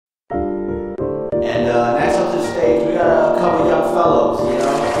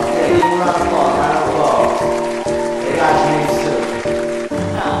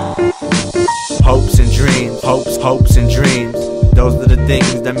hopes and dreams. Those are the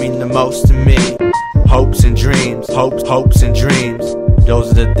things that mean the most to me. Hopes and dreams, hopes and dreams.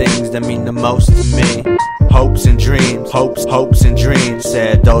 Those are the things that mean the most to me. Hopes and dreams, hopes and dreams.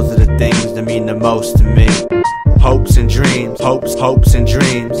 Said those are the things that mean the most to me. Hopes and dreams, hopes and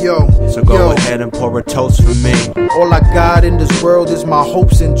dreams. So go ahead and pour a toast for me. All I got in this world is my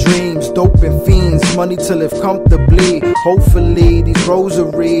hopes and dreams. Dope and fiends, money to live comfortably. Hopefully these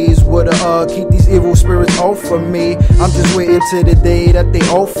rosaries would keep these evil spirits off of me. I'm just waiting till the day that they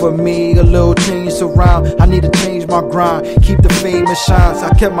offer me a little change to rhyme. I need to change my grind, keep the fame and shines. I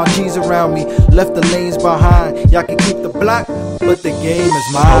kept my G's around me, left the lanes behind. Y'all can keep the block, but the game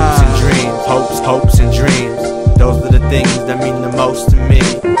is mine. Hopes and dreams, hopes and dreams. Those are the things that mean the most to me.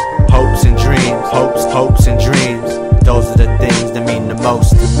 Hopes and dreams, hopes and dreams. Those are the things that mean the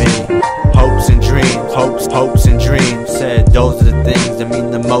most to me. Hopes and dreams, hopes and dreams. Said those are the things that mean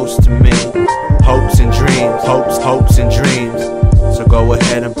the most to me. Hopes and dreams, hopes and dreams. So go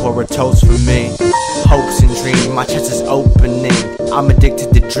ahead and pour a toast for me. Hopes and dreams, my chest is opening. I'm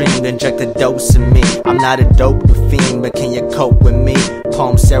addicted to dream, inject a dose in me. I'm not a dope fiend, but can you cope with me?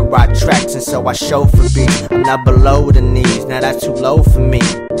 Poems said rock tracks, and so I show for beats. I'm not below the knees, now that's too low for me.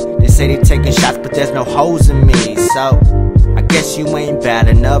 They say they taking shots, but there's no holes in me. So I guess you ain't bad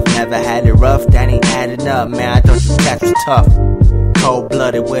enough. Never had it rough, that ain't adding up. Man, I thought you cats was tough.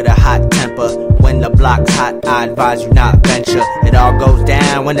 Cold-blooded with a hot temper. When the block's hot, I advise you not venture. It all goes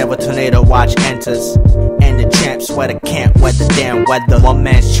down whenever tornado watch enters. And the champ sweater can't weather damn weather. One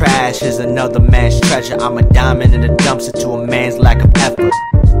man's trash is another man's treasure. I'm a diamond in a dumpster to a man's lack of effort.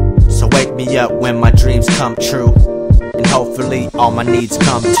 So wake me up when my dreams come true, and hopefully all my needs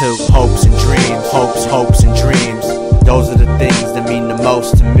come too. Hopes and dreams, hopes and dreams. Those are the things that mean the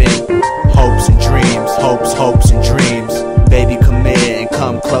most to me. Hopes and dreams, hopes and dreams. Baby, come here and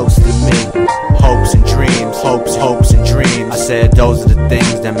come close to me. Hopes and dreams, hopes and dreams. I said those are the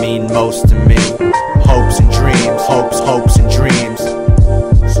things that mean most to me. Hopes and dreams, hopes and dreams.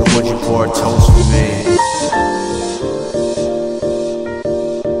 So would you pour a toast for me?